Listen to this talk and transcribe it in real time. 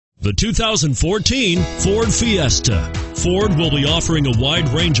The 2014 Ford Fiesta. Ford will be offering a wide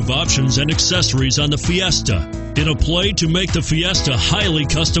range of options and accessories on the Fiesta in a play to make the Fiesta highly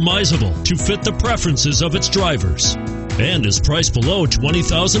customizable to fit the preferences of its drivers, and is priced below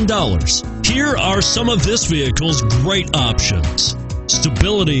 $20,000. Here are some of this vehicle's great options: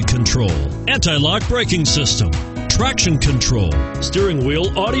 stability control, anti-lock braking system, traction control, steering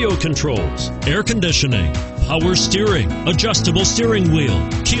wheel audio controls, air conditioning, power steering, adjustable steering wheel,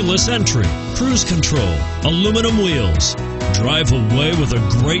 keyless entry, cruise control, aluminum wheels. Drive away with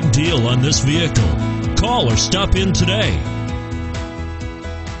a great deal on this vehicle. Call or stop in today.